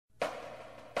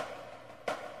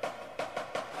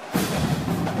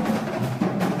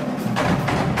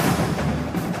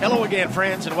Hello again,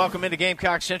 friends, and welcome into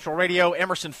Gamecock Central Radio.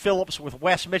 Emerson Phillips with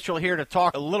Wes Mitchell here to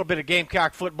talk a little bit of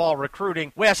Gamecock football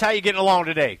recruiting. Wes, how you getting along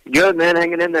today? Good, man,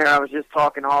 hanging in there. I was just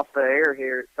talking off the air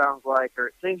here.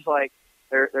 It seems like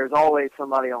there's always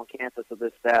somebody on campus of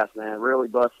this staff, man, really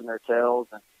busting their tails.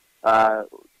 And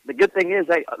the good thing is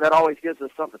that always gives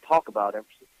us something to talk about,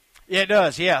 Emerson. Yeah, it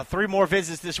does, yeah. 3 more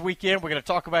visits this weekend. We're going to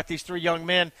talk about these 3 young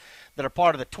men that are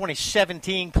part of the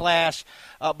 2017 class.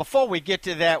 Before we get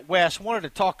to that, Wes, wanted to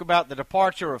talk about the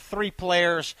departure of 3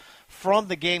 players from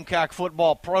the Gamecock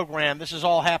football program. This has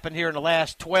all happened here in the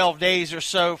last 12 days or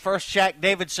so. First, Shaq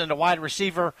Davidson, a wide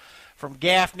receiver from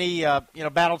Gaffney,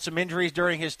 battled some injuries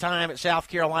during his time at South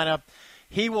Carolina.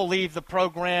 He will leave the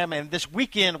program, and this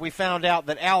weekend we found out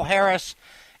that Al Harris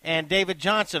and David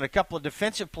Johnson, a couple of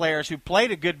defensive players who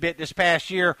played a good bit this past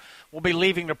year, will be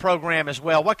leaving the program as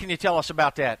well. What can you tell us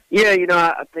about that? Yeah,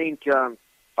 I think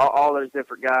all those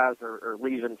different guys are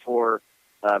leaving for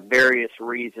various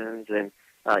reasons, and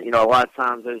a lot of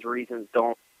times those reasons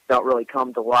don't really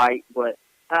come to light. But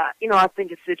I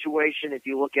think a situation, if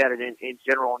you look at it in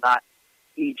general, not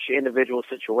each individual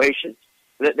situation,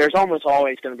 there's almost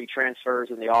always going to be transfers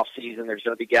in the off season. There's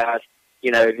going to be guys,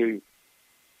 who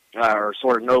are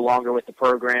sort of no longer with the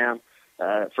program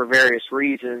for various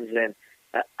reasons. And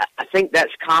I think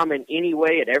that's common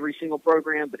anyway at every single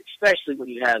program, but especially when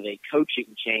you have a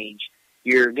coaching change,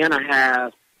 you're going to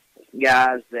have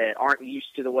guys that aren't used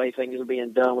to the way things are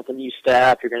being done with the new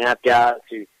staff. You're going to have guys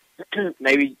who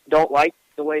maybe don't like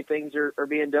the way things are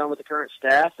being done with the current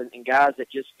staff, and guys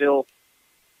that just feel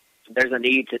there's a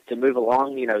need to move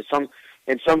along.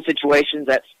 In some situations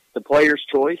that's the player's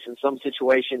choice. In some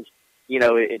situations,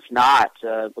 it's not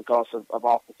because of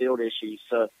off-the-field issues.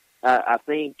 So I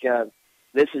think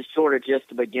this is sort of just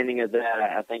the beginning of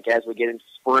that. I think as we get into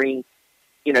spring,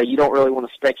 you don't really want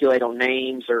to speculate on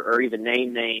names or even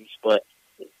name names, but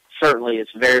certainly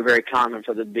it's very, very common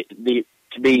for to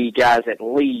be guys that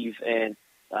leave, and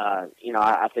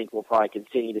I think we'll probably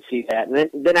continue to see that. And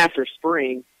then after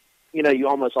spring, you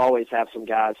almost always have some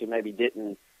guys who maybe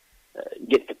didn't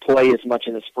get to play as much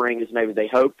in the spring as maybe they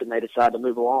hoped, and they decide to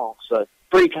move along. So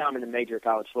pretty common in major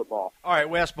college football. All right,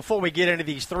 Wes, before we get into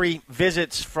these 3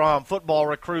 visits from football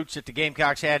recruits that the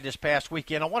Gamecocks had this past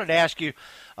weekend, I wanted to ask you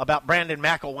about Brandon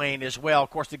McElwain as well. Of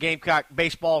course, the Gamecock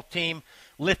baseball team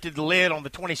lifted the lid on the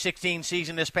 2016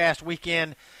 season this past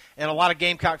weekend, and a lot of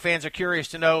Gamecock fans are curious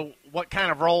to know what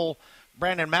kind of role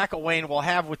Brandon McElwain will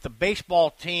have with the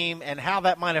baseball team and how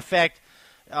that might affect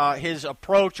his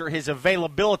approach or his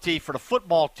availability for the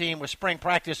football team with spring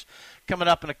practice coming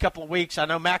up in a couple of weeks. I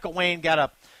know McElwain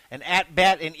got an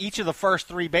at-bat in each of the first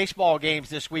 3 baseball games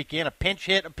this weekend, a pinch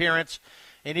hit appearance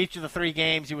in each of the 3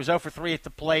 games. He was 0 for 3 at the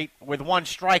plate with 1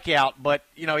 strikeout, but,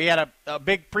 he had a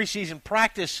big preseason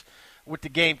practice with the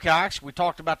Gamecocks. We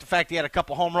talked about the fact he had a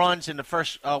couple home runs in the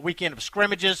first weekend of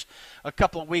scrimmages a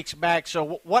couple of weeks back.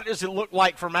 So what does it look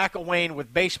like for McElwain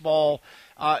with baseball?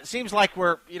 It seems like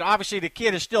obviously the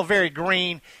kid is still very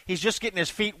green. He's just getting his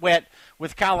feet wet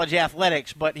with college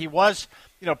athletics, but he was,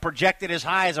 projected as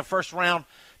high as a first-round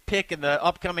pick in the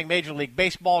upcoming Major League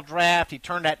Baseball draft. He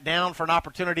turned that down for an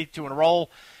opportunity to enroll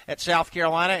at South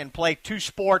Carolina and play 2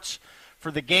 sports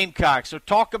for the Gamecocks. So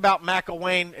talk about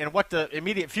McElwain and what the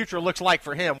immediate future looks like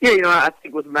for him. Yeah, I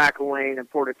think with McElwain,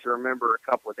 important to remember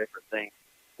a couple of different things.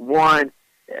 One,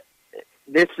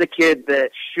 this is a kid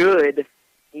that should,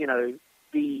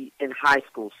 be in high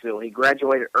school still. He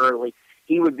graduated early.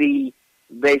 He would be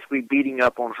basically beating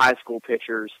up on high school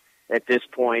pitchers at this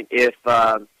point if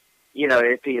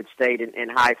he had stayed in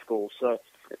high school. So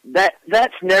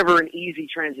that's never an easy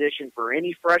transition for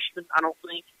any freshman, I don't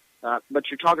think. But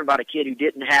you're talking about a kid who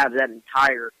didn't have that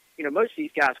entire, most of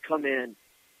these guys come in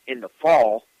the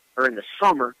fall or in the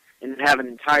summer and have an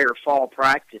entire fall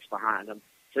practice behind them.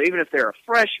 So even if they're a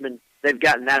freshman, they've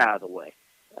gotten that out of the way.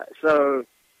 So,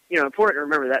 important to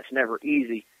remember that's never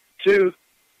easy. 2,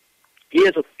 he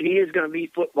is going to be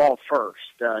football first.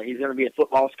 He's going to be a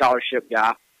football scholarship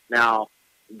guy. Now,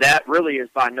 that really is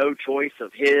by no choice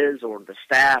of his or the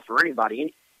staff or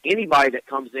anybody. Anybody that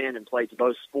comes in and plays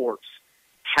both sports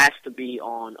has to be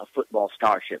on a football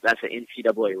scholarship. That's an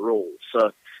NCAA rule.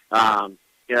 So,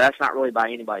 that's not really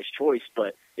by anybody's choice,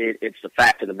 but it's the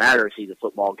fact of the matter is he's a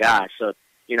football guy. So,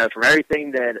 from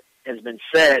everything that has been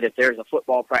said, if there's a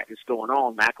football practice going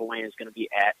on, McElwain is going to be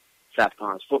at South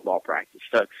Carolina's football practice.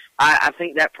 So I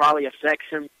think that probably affects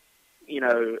him,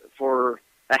 for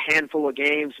a handful of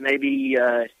games. Maybe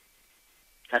I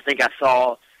think I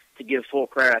saw, to give full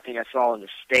credit, I think I saw in the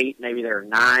state maybe there are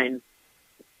 9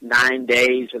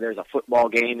 days where there's a football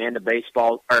game and a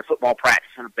baseball, or a football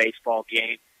practice and a baseball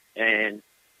game. And,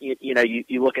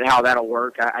 you look at how that'll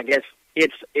work. I guess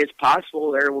it's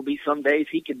possible there will be some days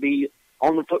he could be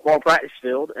on the football practice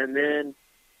field and then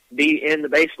be in the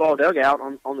baseball dugout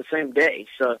on the same day.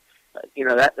 So,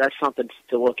 that's something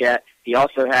to look at. He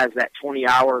also has that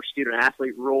 20-hour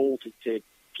student-athlete rule to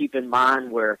keep in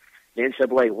mind, where the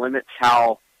NCAA limits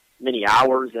how many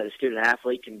hours that a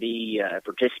student-athlete can be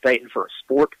participating for a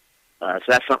sport. So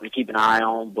that's something to keep an eye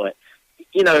on. But,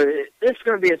 it's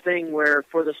going to be a thing where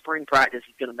for the spring practice,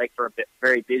 it's going to make for a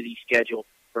very busy schedule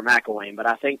for McElwain. But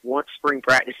I think once spring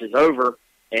practice is over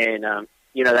and,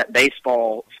 that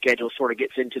baseball schedule sort of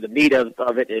gets into the meat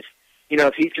of it, if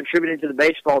he's contributing to the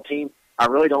baseball team, I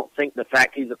really don't think the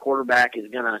fact he's a quarterback is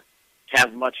going to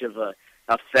have much of a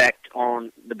effect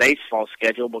on the baseball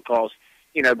schedule because,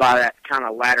 by that kind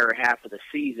of latter half of the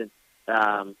season,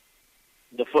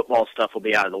 the football stuff will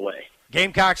be out of the way.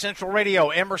 Gamecock Central Radio,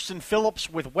 Emerson Phillips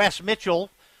with Wes Mitchell.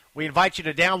 We invite you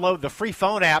to download the free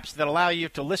phone apps that allow you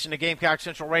to listen to Gamecock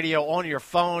Central Radio on your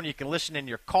phone. You can listen in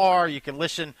your car. You can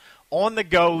listen on the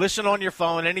go. Listen on your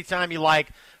phone anytime you like.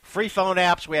 Free phone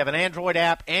apps. We have an Android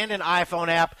app and an iPhone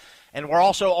app. And we're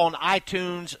also on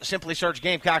iTunes. Simply search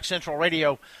Gamecock Central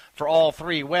Radio for all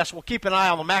three. Wes, we'll keep an eye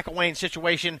on the McElwain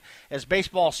situation as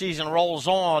baseball season rolls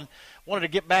on. Wanted to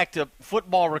get back to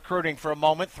football recruiting for a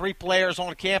moment. 3 players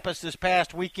on campus this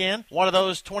past weekend. One of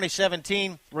those,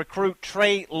 2017 recruit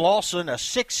Trey Lawson, a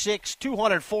 6'6",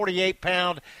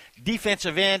 248-pound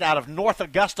defensive end out of North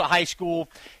Augusta High School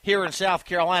here in South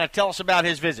Carolina. Tell us about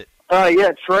his visit.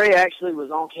 Trey actually was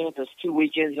on campus 2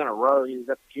 weekends in a row. He was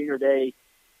at junior day,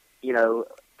 2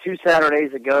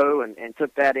 Saturdays ago and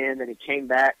took that in. Then he came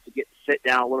back to get to sit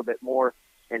down a little bit more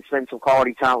and spend some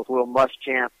quality time with Will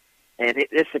Muschamp. And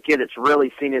it's a kid that's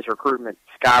really seen his recruitment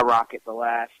skyrocket the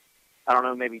last,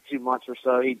 maybe 2 months or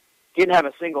so. He didn't have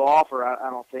a single offer, I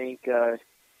don't think,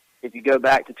 if you go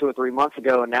back to 2 or 3 months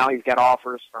ago, and now he's got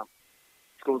offers from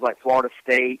schools like Florida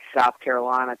State, South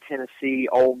Carolina, Tennessee,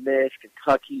 Ole Miss,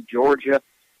 Kentucky, Georgia.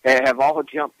 They have all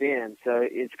jumped in. So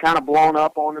it's kind of blown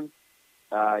up on him.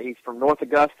 He's from North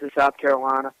Augusta, South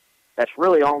Carolina. That's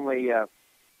really only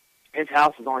his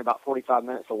house is only about 45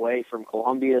 minutes away from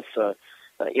Columbia, so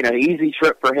easy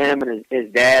trip for him and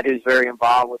his dad, who's very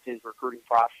involved with his recruiting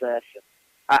process.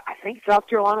 I think South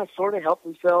Carolina sort of helped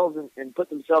themselves and put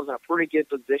themselves in a pretty good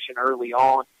position early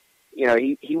on.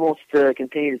 He wants to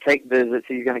continue to take visits.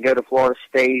 He's going to go to Florida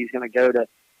State. He's going to go to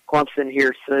Clemson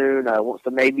here soon. Wants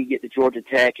to maybe get to Georgia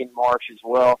Tech in March as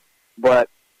well. But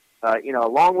a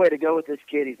long way to go with this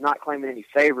kid. He's not claiming any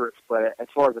favorites, but as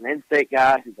far as an in-state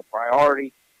guy who's a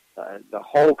priority, the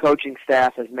whole coaching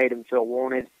staff has made him feel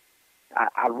wanted.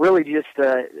 I really just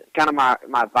kind of my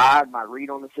vibe, my read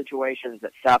on the situation is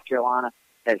that South Carolina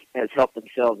has helped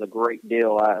themselves a great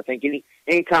deal. I think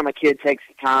anytime a kid takes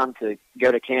the time to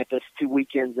go to campus 2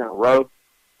 weekends in a row,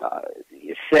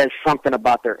 it says something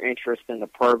about their interest in the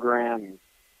program.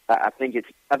 I think it's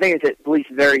at least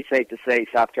very safe to say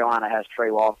South Carolina has Trey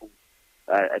Lawson's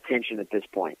attention at this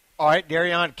point. All right,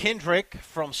 Darion Kendrick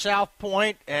from South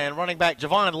Point and running back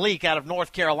Javon Leake out of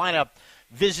North Carolina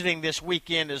visiting this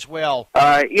weekend as well.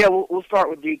 We'll start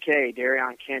with DK,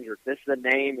 Darion Kendrick. This is a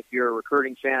name, if you're a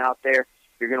recruiting fan out there,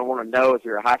 you're going to want to know. If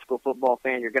you're a high school football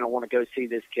fan, you're going to want to go see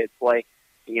this kid play.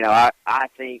 I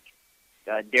think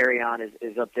Darion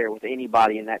is up there with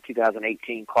anybody in that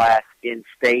 2018 class in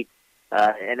state.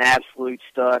 An absolute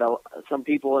stud. Some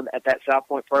people at that South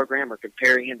Point program are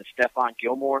comparing him to Stephon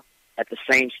Gilmore at the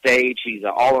same stage. He's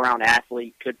an all-around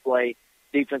athlete, could play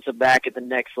defensive back at the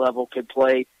next level, could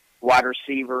play wide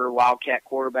receiver, wildcat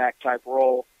quarterback type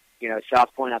role.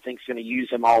 South Point, I think, is going to use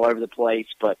him all over the place.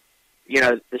 But,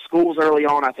 the schools early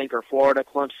on, I think, are Florida,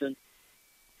 Clemson,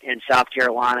 and South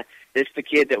Carolina. This is the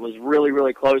kid that was really,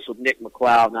 really close with Nick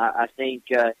McLeod. And I think,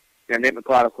 Nick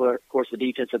McLeod, of course, the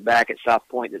defensive back at South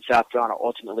Point that South Carolina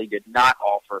ultimately did not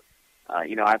offer.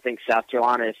 I think South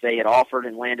Carolina, if they had offered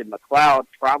and landed McLeod,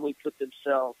 probably put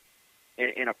themselves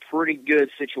in a pretty good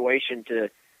situation to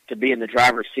be in the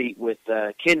driver's seat with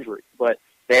Kendrick. But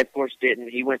they, of course, didn't.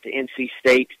 He went to NC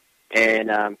State,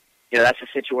 and, that's a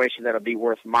situation that'll be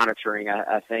worth monitoring,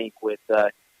 I think, with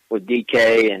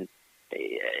DK. And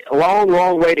a long,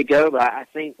 long way to go, but I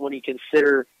think when you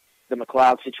consider the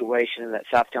McLeod situation that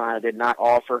South Carolina did not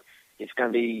offer, it's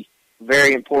going to be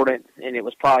very important, and it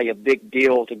was probably a big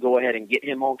deal to go ahead and get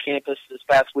him on campus this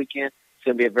past weekend. It's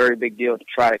going to be a very big deal to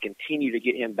try to continue to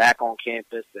get him back on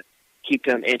campus and keep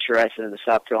them interested in the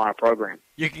South Carolina program.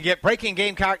 You can get breaking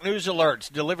Gamecock news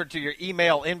alerts delivered to your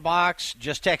email inbox.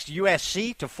 Just text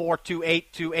USC to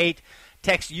 42828.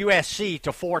 Text USC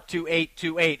to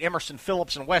 42828. Emerson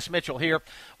Phillips and Wes Mitchell here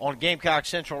on Gamecock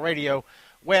Central Radio.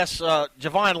 Wes,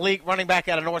 Javon Leake, running back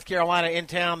out of North Carolina, in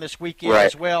town this weekend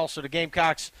as well. So the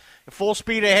Gamecocks full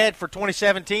speed ahead for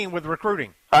 2017 with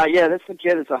recruiting. Yeah, this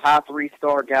kid is a high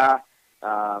 3-star guy.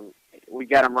 We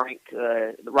got him ranked.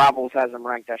 The Rivals has him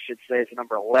ranked, I should say, as the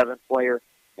number 11 player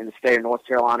in the state of North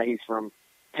Carolina. He's from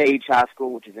Page High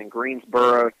School, which is in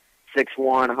Greensboro,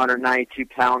 6'1",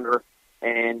 192-pounder.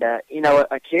 And,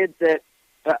 a kid that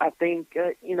I think,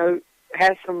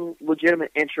 has some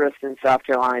legitimate interest in South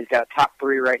Carolina. He's got a top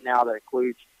 3 right now that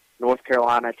includes North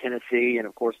Carolina, Tennessee, and,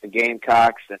 of course, the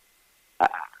Gamecocks. And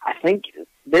I think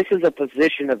this is a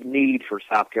position of need for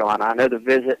South Carolina. I know the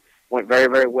visit went very,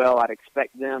 very well. I'd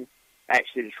expect them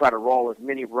actually to try to roll as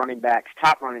many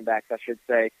top running backs, I should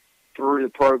say, through the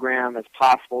program as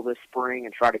possible this spring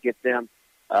and try to get them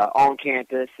on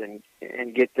campus and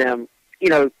get them,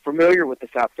 familiar with the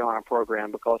South Carolina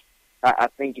program, because I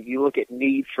think if you look at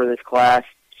needs for this class,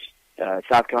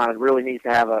 South Carolina really needs to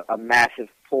have a massive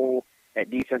pull at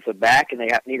defensive back, and they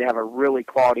need to have a really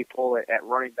quality pull at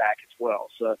running back as well.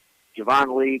 So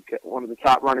Javon Leake, one of the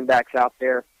top running backs out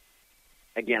there,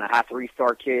 again, a high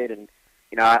 3-star kid, and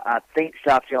I think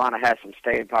South Carolina has some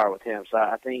staying power with him. So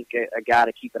I think a guy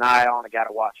to keep an eye on, a guy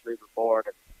to watch moving forward.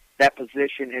 That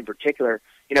position in particular,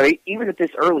 even at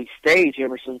this early stage,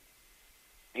 Emerson,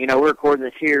 we're recording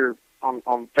this here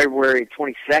on February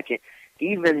 22nd.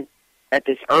 Even at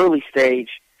this early stage,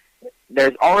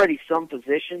 there's already some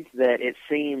positions that it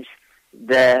seems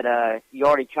that you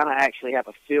already kind of actually have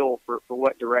a feel for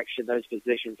what direction those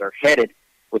positions are headed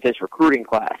with this recruiting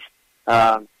class.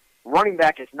 Running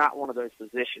back is not one of those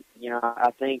positions.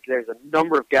 I think there's a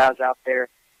number of guys out there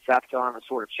South Carolina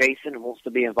sort of chasing and wants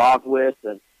to be involved with,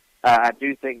 and I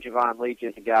do think Javon Leake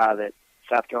is a guy that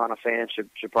South Carolina fans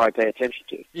should probably pay attention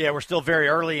to. Yeah, we're still very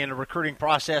early in the recruiting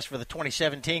process for the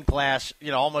 2017 class,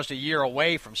 almost a year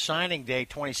away from signing day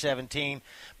 2017,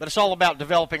 but it's all about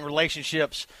developing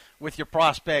relationships with your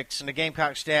prospects, and the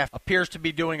Gamecock staff appears to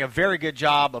be doing a very good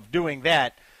job of doing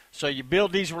that. So you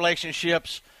build these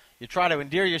relationships, you try to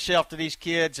endear yourself to these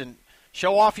kids and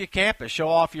show off your campus, show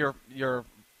off your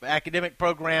academic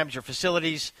programs, your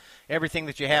facilities, everything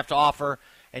that you have to offer,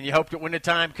 and you hope that when the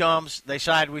time comes, they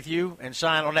side with you and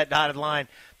sign on that dotted line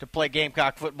to play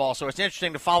Gamecock football. So it's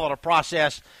interesting to follow the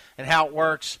process and how it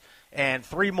works, and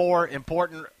 3 more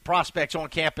important prospects on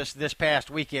campus this past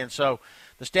weekend. So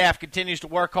the staff continues to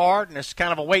work hard, and it's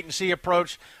kind of a wait-and-see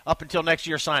approach up until next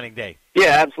year's signing day.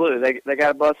 Yeah, absolutely. They got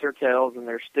to bust their tails, and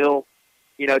they're still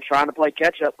trying to play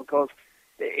catch-up because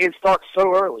it starts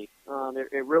so early.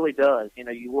 It really does.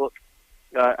 You look,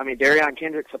 Darion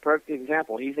Kendrick's a perfect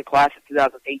example. He's a class of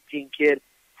 2018 kid.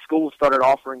 School started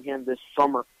offering him this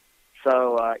summer.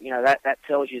 So, that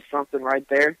tells you something right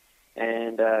there.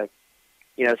 And,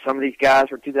 some of these guys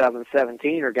for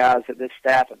 2017 are guys that this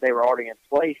staff, if they were already in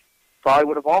place, probably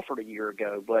would have offered a year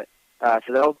ago. But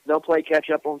so they'll play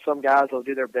catch-up on some guys. They'll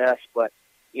do their best. But,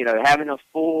 having a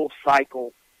full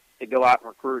cycle to go out and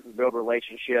recruit and build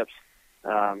relationships.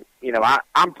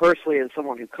 I'm personally, as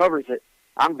someone who covers it,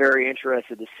 I'm very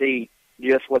interested to see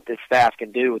just what this staff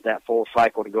can do with that full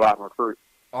cycle to go out and recruit.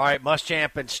 All right,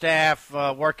 Muschamp and staff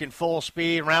working full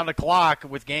speed around the clock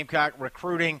with Gamecock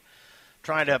recruiting,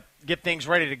 trying to get things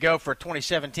ready to go for a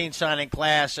 2017 signing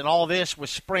class, and all this with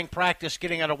spring practice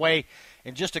getting underway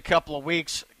in just a couple of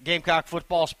weeks. Gamecock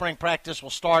football spring practice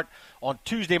will start on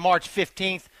Tuesday, March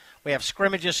 15th. We have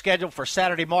scrimmages scheduled for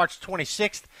Saturday, March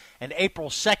 26th and April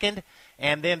 2nd.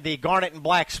 And then the Garnet and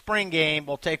Black spring game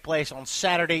will take place on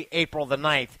Saturday, April the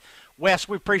 9th. Wes,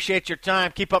 we appreciate your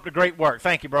time. Keep up the great work.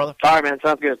 Thank you, brother. All right, man.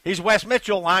 Sounds good. He's Wes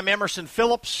Mitchell. I'm Emerson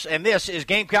Phillips, and this is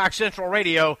Gamecock Central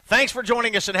Radio. Thanks for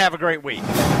joining us, and have a great week.